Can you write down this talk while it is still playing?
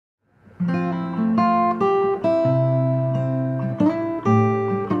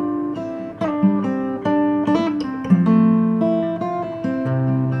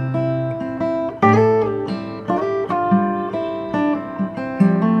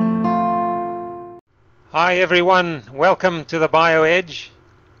Hi everyone, welcome to the BioEdge.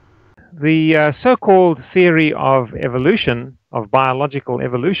 The so-called theory of evolution, of biological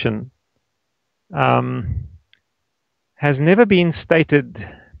evolution, has never been stated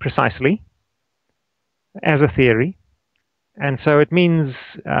precisely as a theory, and so it means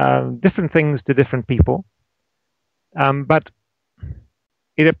different things to different people. But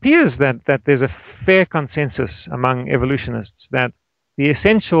it appears that there's a fair consensus among evolutionists that the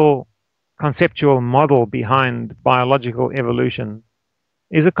essential conceptual model behind biological evolution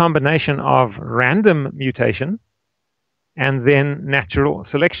is a combination of random mutation and then natural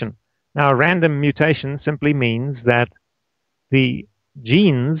selection. Now, random mutation simply means that the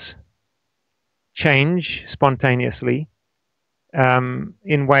genes change spontaneously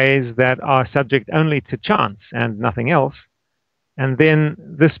in ways that are subject only to chance and nothing else. And then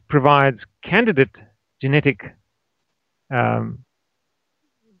this provides candidate genetic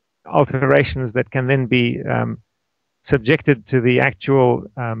alterations that can then be subjected to the actual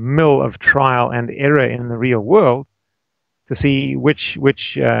mill of trial and error in the real world to see which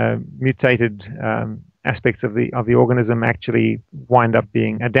mutated aspects of the organism actually wind up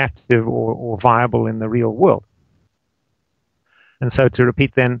being adaptive or viable in the real world. And so to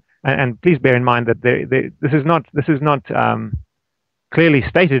repeat then, and please bear in mind that this is not clearly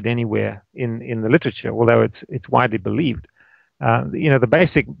stated anywhere in the literature, although it's widely believed. The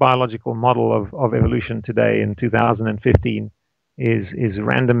basic biological model of evolution today in 2015 is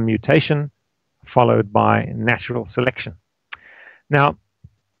random mutation followed by natural selection. Now,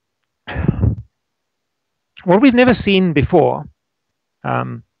 what we've never seen before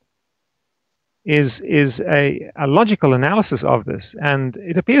is a logical analysis of this, and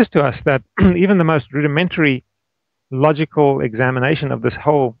it appears to us that even the most rudimentary logical examination of this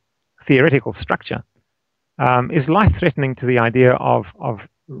whole theoretical structure is life-threatening to the idea of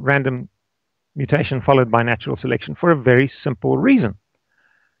random mutation followed by natural selection for a very simple reason,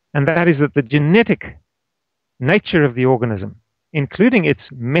 and that is that the genetic nature of the organism, including its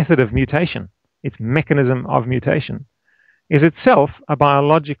method of mutation, its mechanism of mutation, is itself a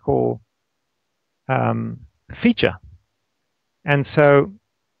biological feature. And so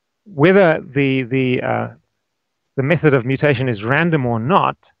whether the method of mutation is random or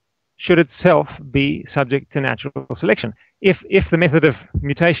not should itself be subject to natural selection. If the method of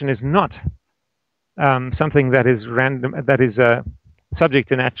mutation is not something that is random, that is subject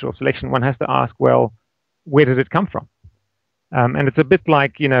to natural selection, one has to ask, well, where did it come from? And it's a bit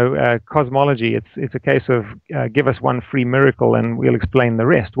like, cosmology. It's a case of give us one free miracle and we'll explain the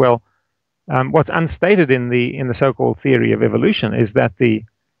rest. Well, what's unstated in the so-called theory of evolution is that the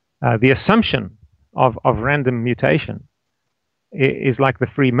assumption of random mutation is like the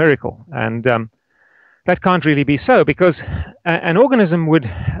free miracle, and that can't really be so, because an organism would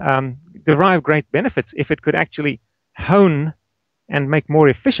derive great benefits if it could actually hone and make more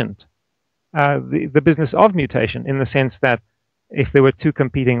efficient the business of mutation, in the sense that if there were two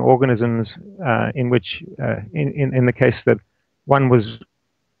competing organisms in which, in the case that one was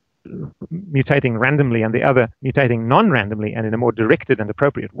mutating randomly and the other mutating non-randomly and in a more directed and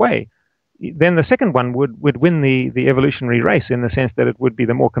appropriate way, then the second one would win the evolutionary race, in the sense that it would be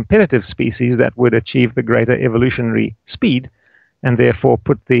the more competitive species that would achieve the greater evolutionary speed, and therefore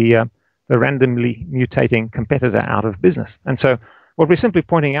put the randomly mutating competitor out of business. And so what we're simply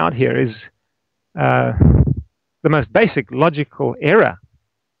pointing out here is the most basic logical error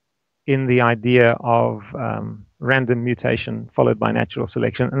in the idea of random mutation followed by natural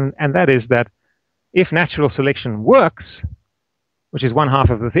selection, and that is that if natural selection works, which is one half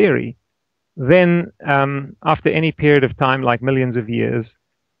of the theory, then after any period of time, like millions of years,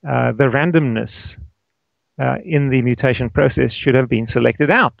 the randomness in the mutation process should have been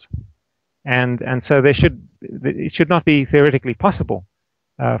selected out, and so it should not be theoretically possible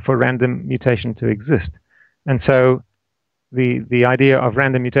for random mutation to exist. And so the idea of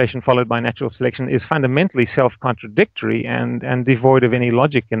random mutation followed by natural selection is fundamentally self-contradictory and devoid of any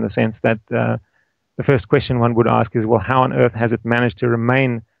logic, in the sense that the first question one would ask is, well, how on earth has it managed to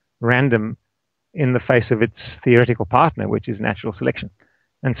remain random in the face of its theoretical partner, which is natural selection?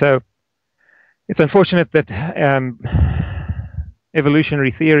 And so it's unfortunate that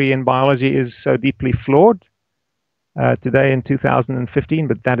evolutionary theory in biology is so deeply flawed today in 2015,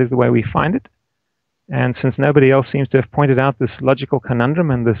 but that is the way we find it. And since nobody else seems to have pointed out this logical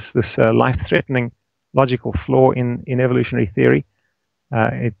conundrum and this life-threatening logical flaw in evolutionary theory,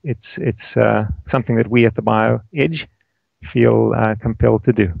 it's something that we at the BioEdge feel compelled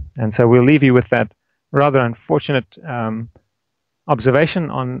to do. And so we'll leave you with that rather unfortunate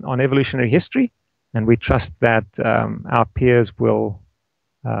observation on evolutionary history, and we trust that our peers will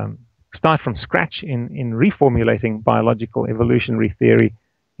start from scratch in reformulating biological evolutionary theory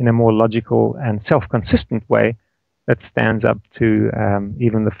in a more logical and self-consistent way that stands up to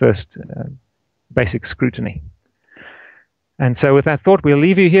even the first basic scrutiny. And so with that thought, we'll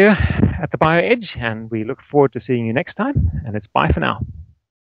leave you here at the BioEdge, and we look forward to seeing you next time, and it's bye for now.